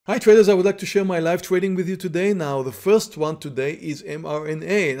Hi traders, I would like to share my live trading with you today. Now, the first one today is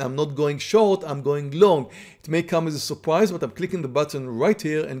MRNA, and I'm not going short, I'm going long. It may come as a surprise, but I'm clicking the button right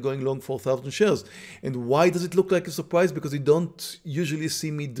here and going long 4,000 shares. And why does it look like a surprise? Because you don't usually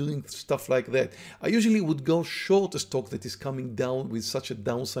see me doing stuff like that. I usually would go short a stock that is coming down with such a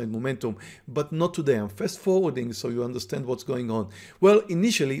downside momentum, but not today. I'm fast forwarding so you understand what's going on. Well,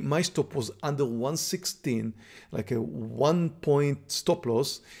 initially my stop was under 116, like a 1-point stop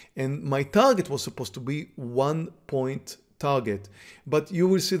loss. And my target was supposed to be 1-point target, but you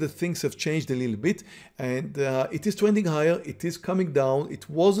will see that things have changed a little bit, and it is trending higher, it is coming down. It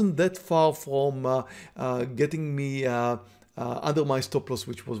wasn't that far from getting me under my stop loss,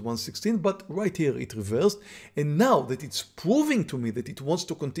 which was 116, but right here it reversed. And now that it's proving to me that it wants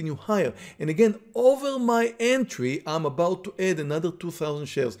to continue higher, and again over my entry, I'm about to add another 2,000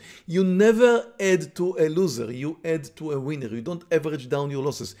 shares. You never add to a loser, you add to a winner. You don't average down your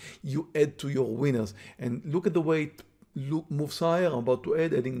losses, you add to your winners. And look at the way it moves higher. I'm about to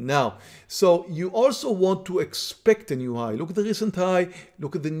adding now. So you also want to expect a new high. Look at the recent high,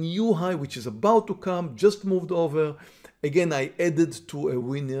 look at the new high which is about to come, just moved over. Again, I added to a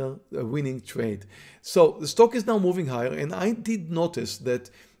winning trade. So the stock is now moving higher, and I did notice that,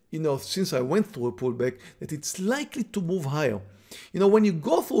 since I went through a pullback, that it's likely to move higher. When you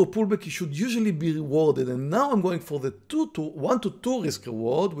go through a pullback, you should usually be rewarded. And now I'm going for the 1 to 2 risk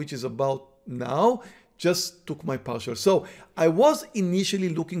reward, which is about now. Just took my partial. So I was initially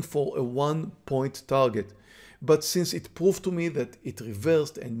looking for a 1-point target, but since it proved to me that it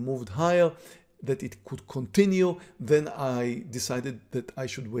reversed and moved higher, that it could continue, then I decided that I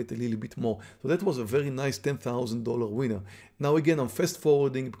should wait a little bit more. So that was a very nice $10,000 winner. Now again, I'm fast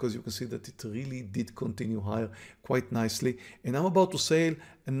forwarding because you can see that it really did continue higher quite nicely. And I'm about to sell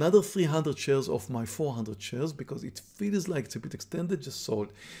another 300 shares of my 400 shares because it feels like it's a bit extended, just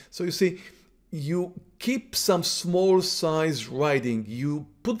sold. So you see, you keep some small size riding, you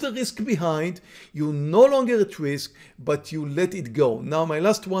put the risk behind, you're no longer at risk, but you let it go. Now my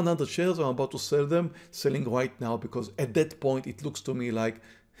last 100 shares, I'm about to sell them, selling right now, because at that point it looks to me like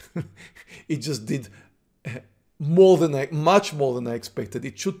it just did much more than I expected.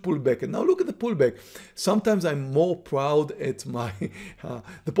 It should pull back, and now look at the pullback. Sometimes I'm more proud at my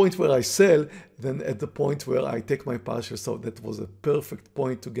the point where I sell than at the point where I take my partial. So that was a perfect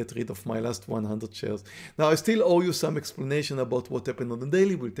point to get rid of my last 100 shares. Now I still owe you some explanation about what happened on the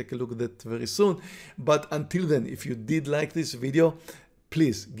daily. We'll take a look at that very soon, but until then, if you did like this video,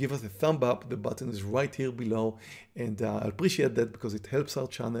 please give us a thumb up. The button is right here below, and I appreciate that because it helps our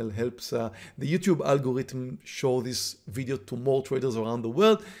channel, helps the YouTube algorithm show this video to more traders around the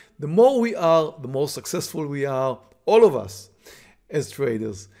world. The more we are, the more successful we are, all of us as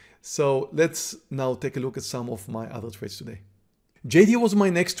traders. So let's now take a look at some of my other trades today. JD was my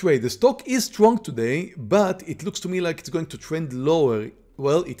next trade. The stock is strong today, but it looks to me like it's going to trend lower.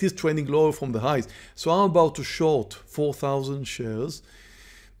 Well, it is trending lower from the highs. So I'm about to short 4,000 shares.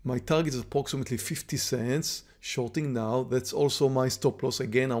 My target is approximately 50 cents. Shorting now. That's also my stop loss.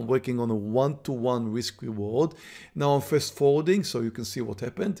 Again, I'm working on a 1-to-1 risk reward. Now I'm fast forwarding so you can see what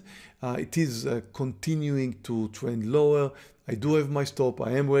happened. It is continuing to trend lower. I do have my stop.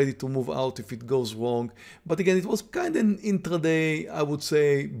 I am ready to move out if it goes wrong. But again, it was kind of an intraday, I would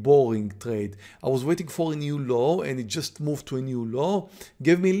say, boring trade. I was waiting for a new low, and it just moved to a new low.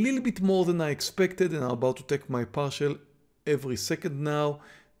 Gave me a little bit more than I expected, and I'm about to take my partial every second now.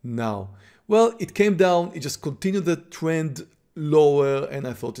 Well, it came down. It just continued the trend lower, and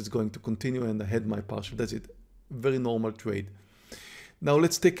I thought it's going to continue, and I had my partial. That's it. Very normal trade. Now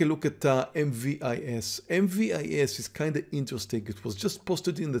let's take a look at MVIS. MVIS is kind of interesting. It was just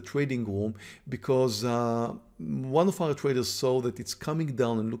posted in the trading room because one of our traders saw that it's coming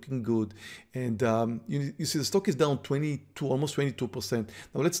down and looking good. And you see the stock is down almost 22%.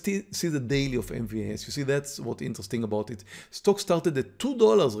 Now let's see the daily of MVIS. You see, that's what's interesting about it. Stock started at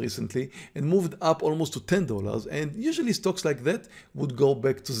 $2 recently and moved up almost to $10. And usually stocks like that would go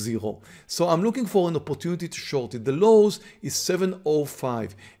back to zero. So I'm looking for an opportunity to short it. The lows is 705.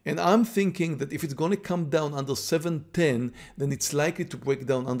 And I'm thinking that if it's going to come down under 710, then it's likely to break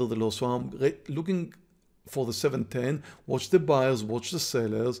down under the low. So I'm looking for the 710. Watch the buyers, watch the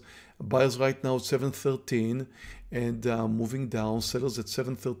sellers. Buyers right now at 713 and moving down. Sellers at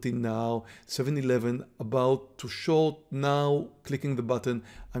 713 now, 711, about to short now. Clicking the button,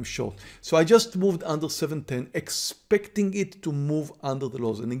 I'm short. So I just moved under 710, expecting it to move under the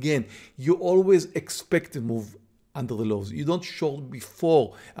lows. And again, you always expect to move under the lows. You don't short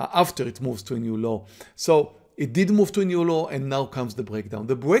before, after it moves to a new low. So It did move to a new low, and now comes the breakdown.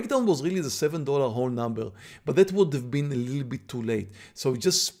 The breakdown was really the $7 whole number, but that would have been a little bit too late. So it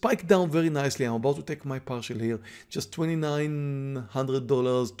just spiked down very nicely. I'm about to take my partial here, just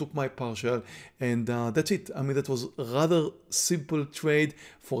 $2,900, took my partial, and that's it. I mean, that was a rather simple trade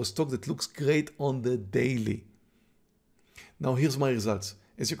for a stock that looks great on the daily. Now here's my results.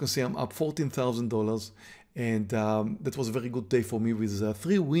 As you can see, I'm up $14,000, and that was a very good day for me with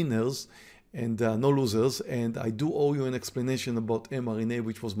 3 winners and no losers. And I do owe you an explanation about MRNA,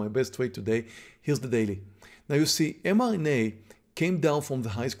 which was my best trade today. Here's the daily. Now you see MRNA came down from the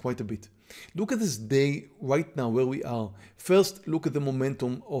highs quite a bit. Look at this day right now where we are. First, look at the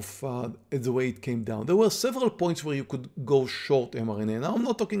momentum of the way it came down. There were several points where you could go short MRNA. Now, I'm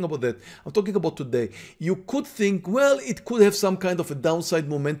not talking about that. I'm talking about today. You could think, well, it could have some kind of a downside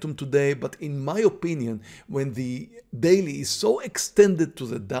momentum today, but in my opinion, when the daily is so extended to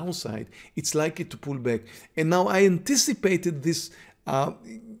the downside, it's likely to pull back. And now I anticipated this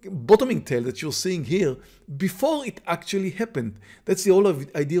bottoming tail that you're seeing here before it actually happened. That's the whole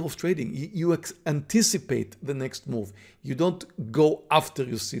idea of trading. You anticipate the next move. You don't go after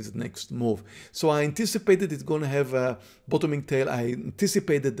you see the next move. So I anticipated it's going to have a bottoming tail. I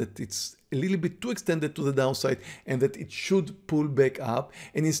anticipated that it's a little bit too extended to the downside and that it should pull back up.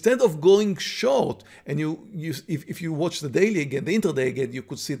 And instead of going short, and if you watch the daily again, the intraday again, you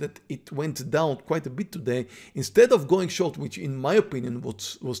could see that it went down quite a bit today. Instead of going short, which in my opinion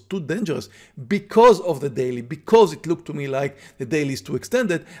was too dangerous because of the daily, because it looked to me like the daily is too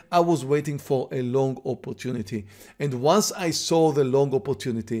extended, I was waiting for a long opportunity. And once I saw the long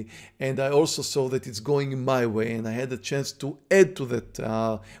opportunity, and I also saw that it's going my way, and I had a chance to add to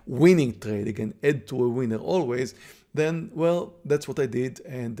that winning trade, again, add to a winner always, then, well, that's what I did,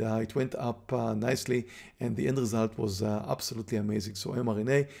 and it went up nicely, and the end result was absolutely amazing. So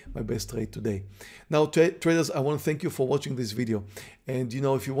MRNA, my best trade today. Now, traders, I want to thank you for watching this video, and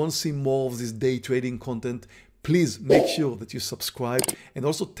if you want to see more of this day trading content, please make sure that you subscribe and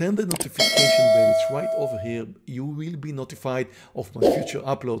also turn the notification bell. It's right over here. You will be notified of my future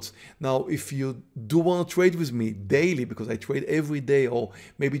uploads. Now, if you do want to trade with me daily, because I trade every day, or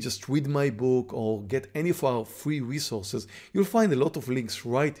maybe just read my book or get any of our free resources, you'll find a lot of links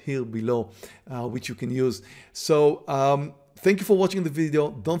right here below, which you can use. So thank you for watching the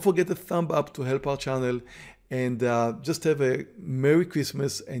video. Don't forget a thumb up to help our channel. And just have a Merry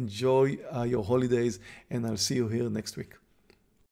Christmas, enjoy your holidays, and I'll see you here next week.